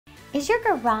Is your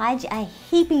garage a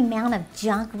heaping mound of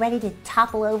junk ready to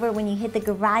topple over when you hit the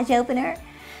garage opener?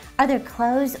 Are there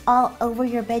clothes all over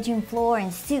your bedroom floor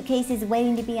and suitcases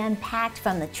waiting to be unpacked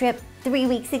from the trip 3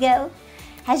 weeks ago?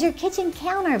 Has your kitchen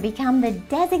counter become the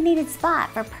designated spot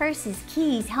for purses,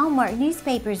 keys, homework,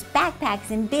 newspapers,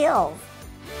 backpacks, and bills?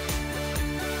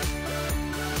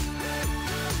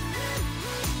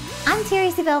 I'm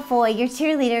Terri Savelle Foy, your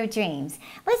cheerleader of dreams.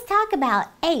 Let's talk about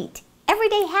 8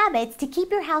 everyday habits to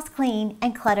keep your house clean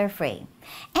and clutter-free. And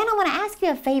I want to ask you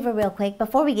a favor real quick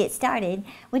before we get started.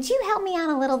 Would you help me out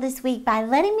a little this week by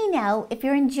letting me know if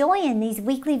you're enjoying these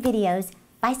weekly videos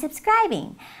by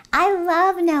subscribing? I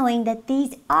love knowing that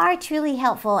these are truly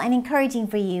helpful and encouraging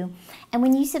for you. And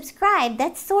when you subscribe,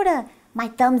 that's sort of my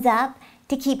thumbs up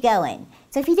to keep going.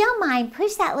 So if you don't mind,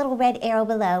 push that little red arrow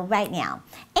below right now.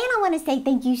 And I want to say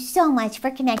thank you so much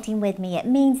for connecting with me. It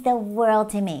means the world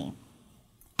to me.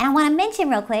 And I want to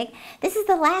mention real quick, this is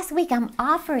the last week I'm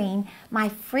offering my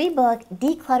free book,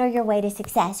 Declutter Your Way to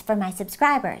Success, for my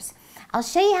subscribers. I'll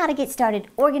show you how to get started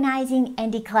organizing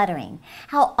and decluttering,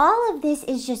 how all of this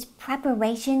is just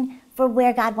preparation for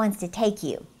where God wants to take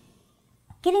you.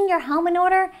 Getting your home in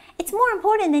order, it's more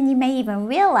important than you may even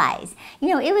realize. You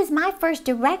know, it was my first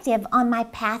directive on my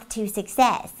path to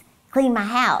success, clean my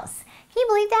house. Can you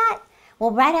believe that? Well,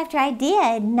 right after I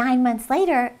did, 9 months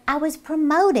later, I was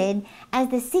promoted as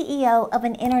the CEO of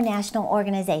an international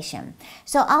organization.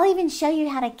 So I'll even show you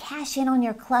how to cash in on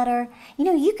your clutter. You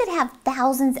know, you could have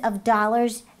thousands of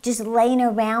dollars just laying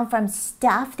around from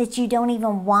stuff that you don't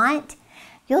even want.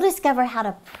 You'll discover how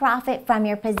to profit from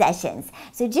your possessions.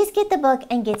 So just get the book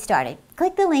and get started.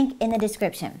 Click the link in the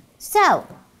description. So,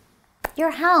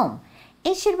 your home,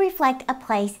 it should reflect a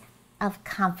place of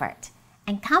comfort.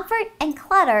 And comfort and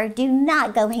clutter do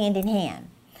not go hand in hand.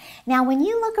 Now, when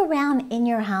you look around in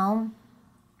your home,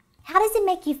 how does it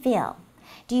make you feel?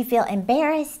 Do you feel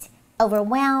embarrassed,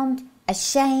 overwhelmed,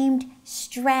 ashamed,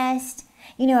 stressed?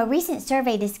 You know, a recent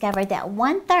survey discovered that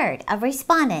 1/3 of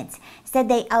respondents said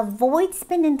they avoid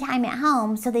spending time at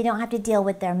home so they don't have to deal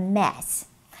with their mess.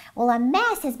 Well, a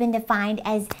mess has been defined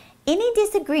as any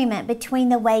disagreement between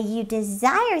the way you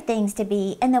desire things to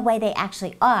be and the way they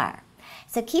actually are.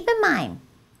 So keep in mind,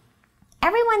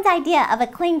 everyone's idea of a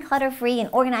clean, clutter-free, and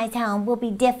organized home will be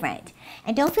different.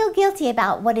 And don't feel guilty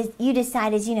about what you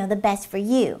decide is, the best for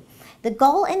you. The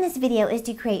goal in this video is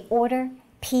to create order,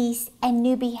 peace, and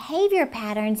new behavior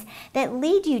patterns that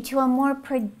lead you to a more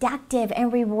productive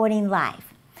and rewarding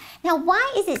life. Now,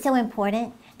 why is it so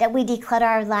important that we declutter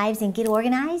our lives and get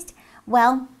organized?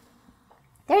 Well,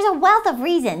 there's a wealth of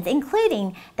reasons,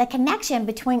 including the connection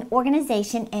between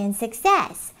organization and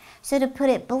success. So to put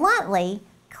it bluntly,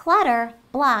 clutter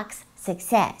blocks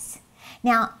success.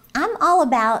 Now, I'm all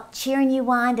about cheering you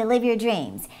on to live your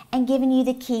dreams and giving you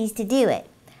the keys to do it.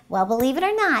 Well, believe it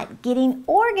or not, getting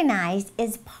organized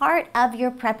is part of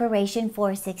your preparation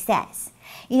for success.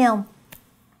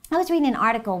 I was reading an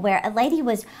article where a lady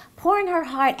was pouring her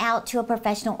heart out to a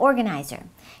professional organizer.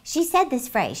 She said this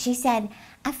phrase. She said,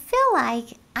 I feel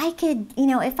like I could,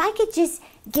 if I could just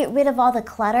get rid of all the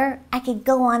clutter, I could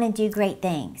go on and do great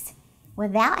things.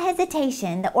 Without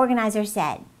hesitation, the organizer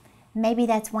said, maybe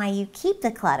that's why you keep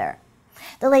the clutter.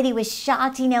 The lady was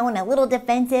shocked, and a little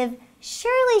defensive.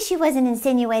 Surely she wasn't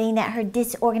insinuating that her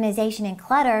disorganization and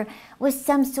clutter was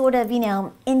some sort of,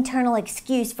 internal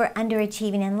excuse for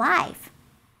underachieving in life.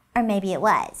 Or maybe it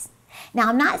was. Now,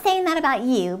 I'm not saying that about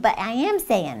you, but I am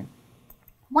saying,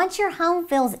 once your home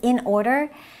feels in order,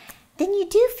 then you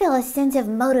do feel a sense of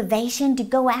motivation to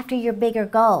go after your bigger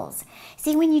goals.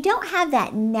 See, when you don't have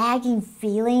that nagging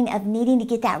feeling of needing to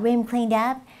get that room cleaned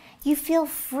up, you feel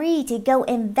free to go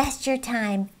invest your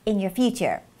time in your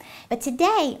future. But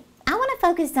today, I want to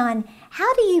focus on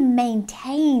how do you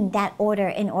maintain that order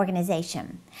and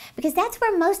organization? Because that's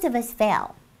where most of us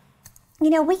fail.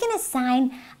 We can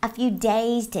assign a few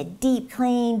days to deep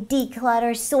clean,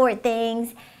 declutter, sort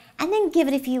things, and then give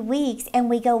it a few weeks and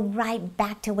we go right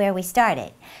back to where we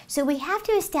started. So we have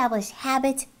to establish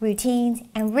habits, routines,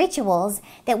 and rituals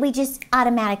that we just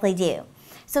automatically do.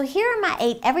 So here are my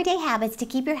 8 everyday habits to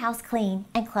keep your house clean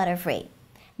and clutter-free.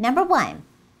 Number 1,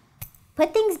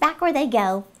 put things back where they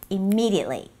go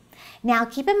immediately. Now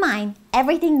keep in mind,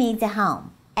 everything needs a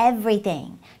home.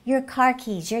 Everything. Your car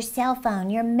keys, your cell phone,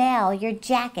 your mail, your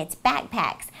jackets,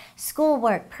 backpacks,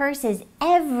 schoolwork, purses,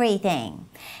 everything.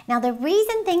 Now the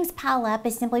reason things pile up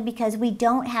is simply because we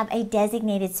don't have a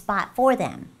designated spot for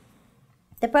them.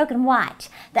 The broken watch,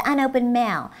 the unopened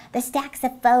mail, the stacks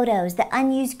of photos, the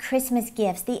unused Christmas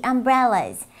gifts, the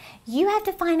umbrellas. You have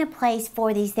to find a place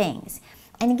for these things.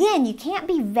 And again, you can't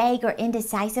be vague or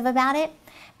indecisive about it,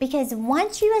 Because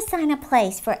once you assign a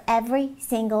place for every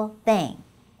single thing,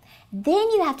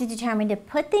 then you have to determine to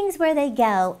put things where they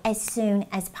go as soon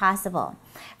as possible.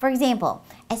 For example,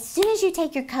 as soon as you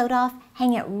take your coat off,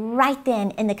 hang it right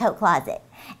then in the coat closet.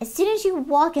 As soon as you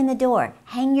walk in the door,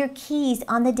 hang your keys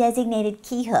on the designated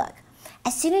key hook.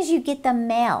 As soon as you get the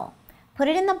mail, put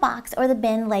it in the box or the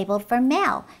bin labeled for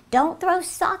mail. Don't throw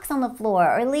socks on the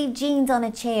floor or leave jeans on a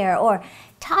chair or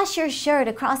toss your shirt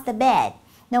across the bed.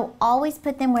 No, always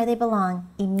put them where they belong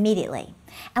immediately.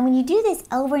 And when you do this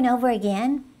over and over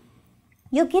again,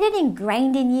 you'll get it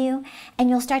ingrained in you, and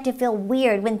you'll start to feel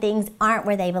weird when things aren't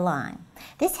where they belong.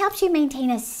 This helps you maintain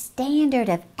a standard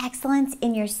of excellence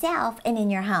in yourself and in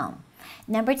your home.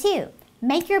 Number 2,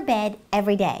 make your bed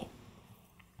every day.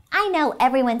 I know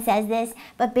everyone says this,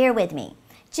 but bear with me.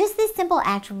 Just this simple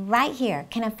act right here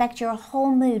can affect your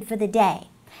whole mood for the day.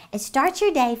 It starts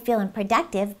your day feeling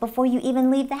productive before you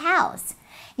even leave the house.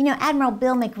 You know, Admiral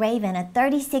Bill McRaven, a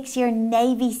 36-year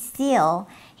Navy SEAL,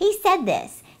 he said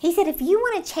this. He said, if you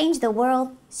want to change the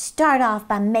world, start off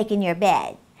by making your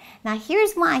bed. Now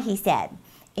here's why, he said.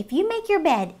 If you make your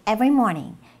bed every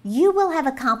morning, you will have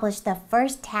accomplished the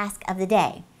first task of the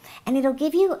day. And it'll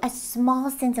give you a small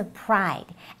sense of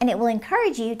pride. And it will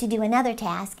encourage you to do another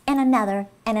task and another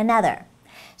and another.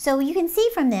 So you can see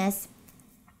from this,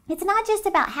 it's not just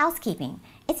about housekeeping.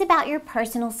 It's about your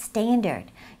personal standard,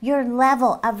 your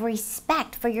level of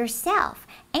respect for yourself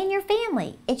and your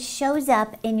family. It shows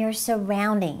up in your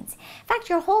surroundings. In fact,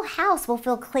 your whole house will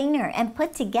feel cleaner and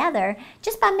put together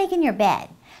just by making your bed.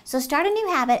 So start a new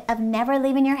habit of never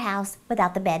leaving your house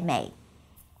without the bed made.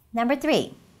 Number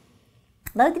 3,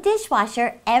 load the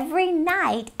dishwasher every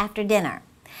night after dinner.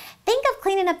 Think of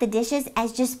cleaning up the dishes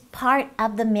as just part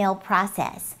of the meal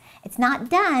process. It's not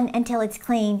done until it's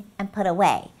clean and put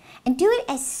away. And do it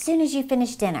as soon as you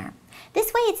finish dinner. This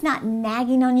way it's not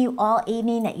nagging on you all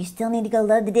evening that you still need to go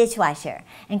load the dishwasher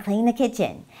and clean the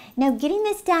kitchen. No, getting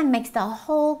this done makes the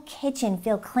whole kitchen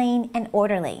feel clean and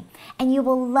orderly, and you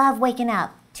will love waking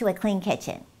up to a clean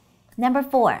kitchen. Number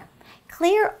 4,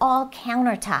 clear all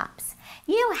countertops.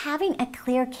 You know, having a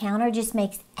clear counter just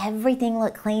makes everything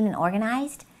look clean and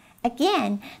organized.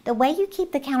 Again, the way you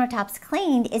keep the countertops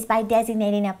cleaned is by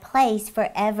designating a place for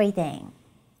everything.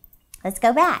 Let's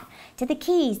go back to the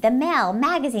keys, the mail,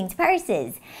 magazines,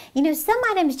 purses. You know, some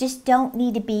items just don't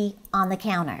need to be on the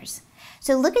counters.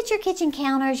 So look at your kitchen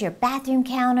counters, your bathroom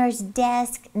counters,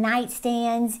 desk,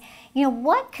 nightstands. You know,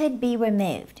 what could be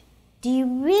removed? Do you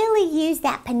really use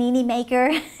that panini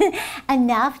maker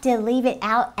enough to leave it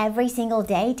out every single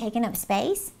day, taking up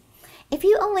space? If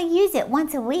you only use it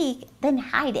once a week, then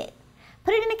hide it.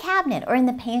 Put it in a cabinet or in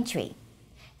the pantry.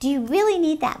 Do you really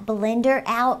need that blender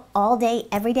out all day,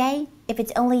 every day? If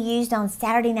it's only used on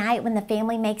Saturday night when the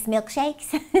family makes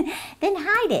milkshakes, then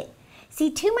hide it.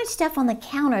 See, too much stuff on the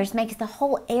counters makes the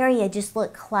whole area just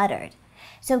look cluttered.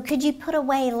 So could you put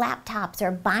away laptops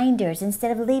or binders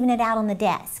instead of leaving it out on the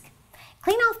desk?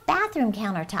 Clean off bathroom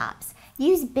countertops.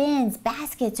 Use bins,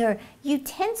 baskets, or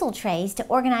utensil trays to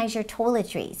organize your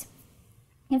toiletries.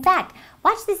 In fact,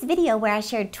 watch this video where I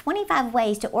shared 25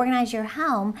 ways to organize your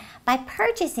home by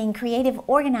purchasing creative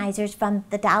organizers from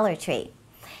the Dollar Tree.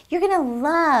 You're going to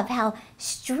love how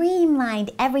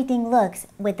streamlined everything looks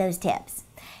with those tips.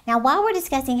 Now, while we're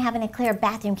discussing having a clear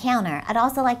bathroom counter, I'd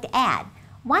also like to add,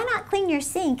 why not clean your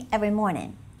sink every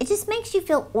morning? It just makes you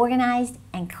feel organized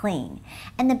and clean.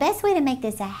 And the best way to make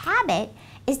this a habit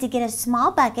is to get a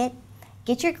small bucket,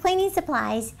 get your cleaning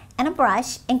supplies and a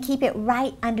brush, and keep it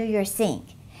right under your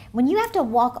sink. When you have to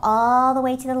walk all the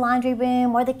way to the laundry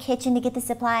room or the kitchen to get the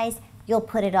supplies, you'll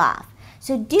put it off.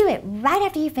 So do it right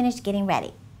after you finish getting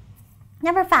ready.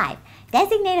 Number 5,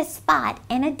 designate a spot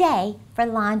and a day for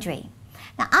laundry.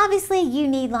 Now obviously you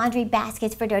need laundry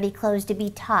baskets for dirty clothes to be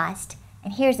tossed.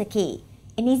 And here's the key.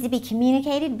 It needs to be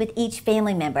communicated with each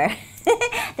family member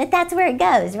that's where it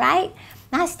goes, right?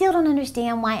 I still don't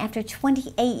understand why after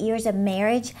 28 years of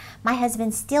marriage, my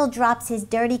husband still drops his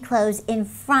dirty clothes in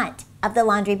front of the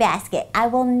laundry basket. I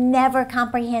will never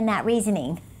comprehend that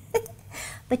reasoning.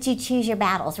 But you choose your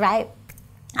battles, right?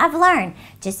 I've learned,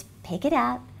 just pick it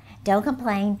up, don't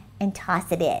complain, and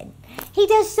toss it in. He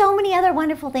does so many other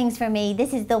wonderful things for me.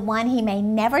 This is the one he may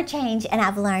never change, and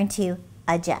I've learned to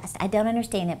adjust. I don't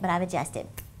understand it, but I've adjusted.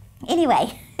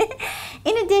 Anyway,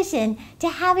 in addition to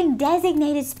having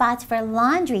designated spots for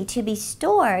laundry to be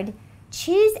stored,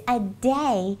 choose a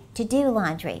day to do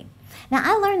laundry. Now,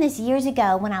 I learned this years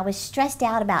ago when I was stressed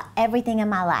out about everything in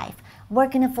my life.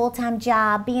 Working a full-time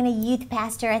job, being a youth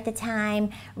pastor at the time,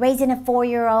 raising a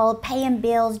 4-year-old, paying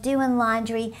bills, doing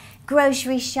laundry,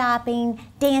 grocery shopping,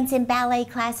 dance and ballet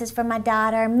classes for my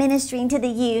daughter, ministering to the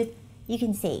youth. you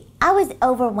can see I was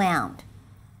overwhelmed.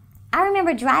 I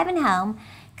remember driving home,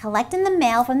 collecting the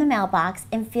mail from the mailbox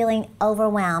and feeling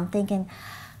overwhelmed, thinking,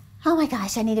 oh my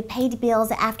gosh, I need to pay the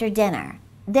bills after dinner.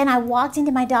 Then I walked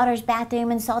into my daughter's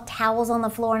bathroom and saw towels on the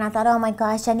floor and I thought, oh my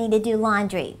gosh, I need to do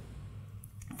laundry.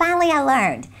 Finally, I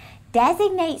learned,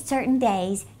 designate certain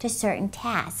days to certain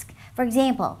tasks. For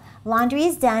example, laundry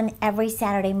is done every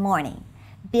Saturday morning.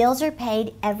 Bills are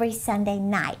paid every Sunday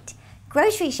night.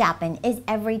 Grocery shopping is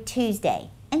every Tuesday,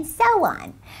 and so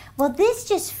on. Well, this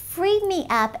just freed me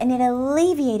up and it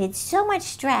alleviated so much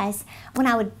stress when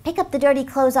I would pick up the dirty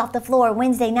clothes off the floor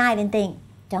Wednesday night and think,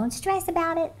 don't stress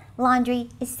about it. Laundry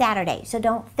is Saturday, so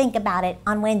don't think about it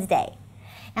on Wednesday.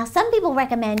 Now, some people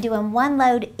recommend doing one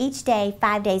load each day,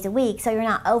 5 days a week, so you're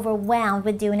not overwhelmed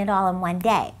with doing it all in one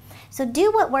day. So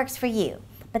do what works for you.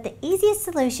 But the easiest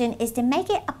solution is to make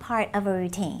it a part of a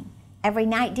routine. Every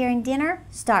night during dinner,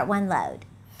 start one load.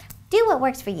 Do what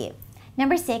works for you.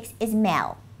 Number 6 is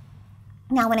mail.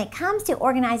 Now, when it comes to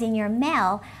organizing your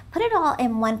mail, put it all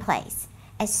in one place.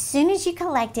 As soon as you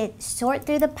collect it, sort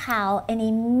through the pile and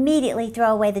immediately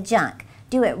throw away the junk.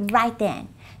 Do it right then.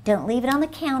 Don't leave it on the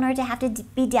counter to have to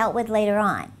be dealt with later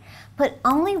on. Put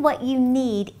only what you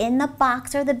need in the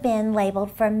box or the bin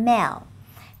labeled for mail.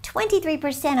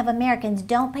 23% of Americans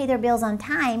don't pay their bills on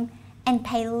time and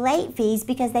pay late fees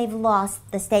because they've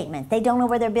lost the statement. They don't know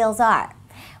where their bills are.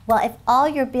 Well, if all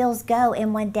your bills go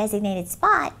in one designated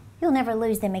spot, you'll never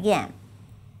lose them again.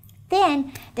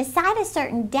 Then, decide a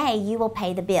certain day you will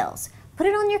pay the bills. Put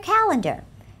it on your calendar.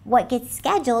 What gets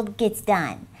scheduled gets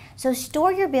done. So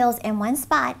store your bills in one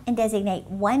spot and designate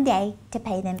one day to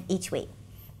pay them each week.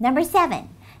 Number 7,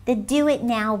 the do it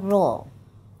now rule.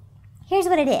 Here's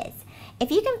what it is.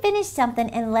 If you can finish something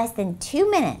in less than 2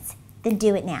 minutes, then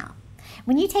do it now.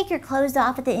 When you take your clothes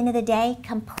off at the end of the day,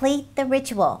 complete the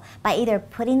ritual by either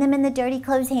putting them in the dirty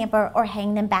clothes hamper or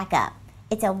hang them back up.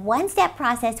 It's a one-step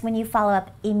process when you follow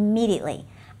up immediately.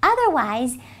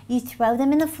 Otherwise, you throw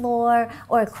them in the floor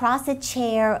or across a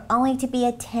chair only to be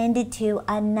attended to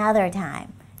another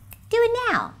time. Do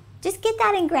it now. Just get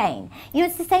that ingrained. You know,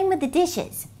 it's the same with the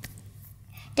dishes.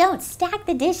 Don't stack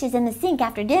the dishes in the sink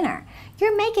after dinner.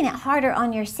 You're making it harder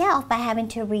on yourself by having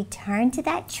to return to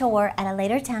that chore at a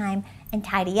later time and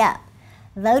tidy up.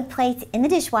 Load plates in the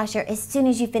dishwasher as soon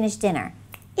as you finish dinner.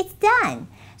 It's done.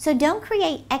 So don't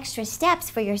create extra steps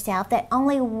for yourself that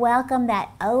only welcome that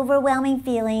overwhelming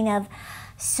feeling of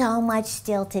so much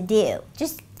still to do.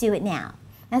 Just do it now.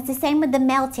 That's the same with the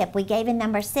mail tip we gave in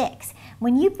number 6.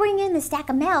 When you bring in the stack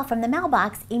of mail from the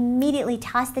mailbox, immediately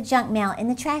toss the junk mail in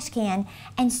the trash can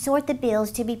and sort the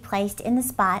bills to be placed in the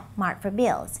spot marked for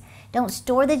bills. Don't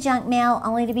store the junk mail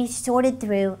only to be sorted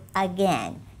through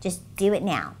again. Just do it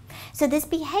now. So this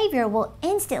behavior will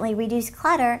instantly reduce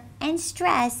clutter and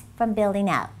stress from building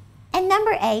up. And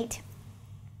number 8,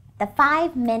 the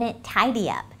 5-minute tidy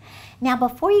up. Now,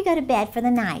 before you go to bed for the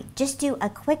night, just do a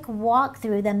quick walk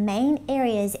through the main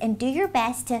areas and do your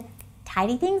best to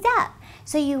tidy things up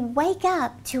so you wake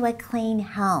up to a clean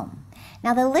home.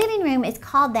 Now, the living room is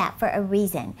called that for a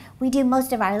reason. We do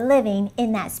most of our living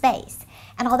in that space.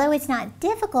 And although it's not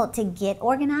difficult to get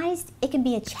organized, it can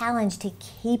be a challenge to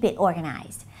keep it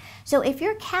organized. So if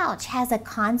your couch has a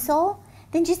console,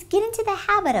 then just get into the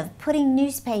habit of putting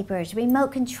newspapers,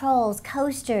 remote controls,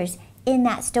 coasters in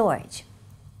that storage.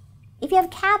 If you have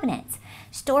cabinets,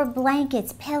 store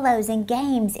blankets, pillows, and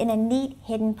games in a neat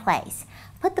hidden place.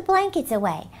 Put the blankets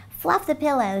away, fluff the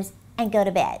pillows, and go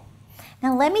to bed.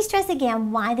 Now let me stress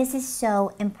again why this is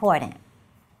so important.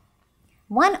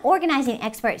 One organizing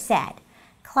expert said,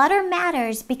 clutter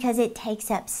matters because it takes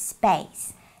up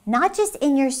space, not just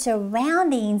in your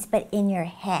surroundings, but in your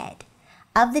head.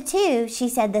 Of the two, she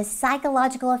said the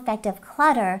psychological effect of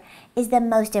clutter is the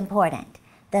most important.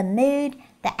 The mood,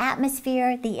 the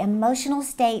atmosphere, the emotional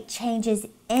state changes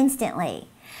instantly.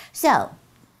 So,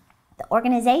 the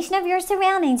organization of your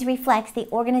surroundings reflects the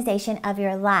organization of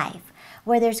your life.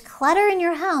 Where there's clutter in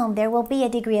your home, there will be a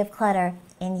degree of clutter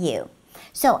in you.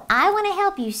 So I want to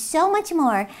help you so much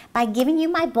more by giving you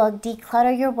my book,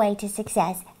 Declutter Your Way to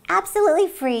Success, absolutely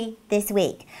free this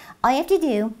week. All you have to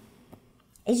do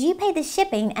is you pay the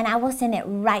shipping and I will send it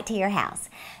right to your house.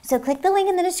 So click the link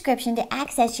in the description to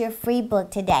access your free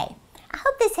book today. I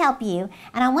hope this helped you,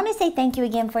 and I want to say thank you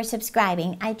again for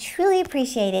subscribing. I truly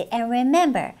appreciate it, and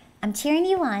remember, I'm cheering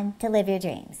you on to live your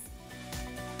dreams.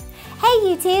 Hey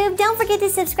YouTube, don't forget to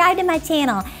subscribe to my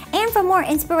channel, and for more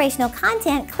inspirational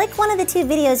content, click one of the 2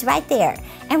 videos right there.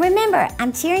 And remember,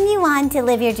 I'm cheering you on to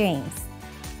live your dreams.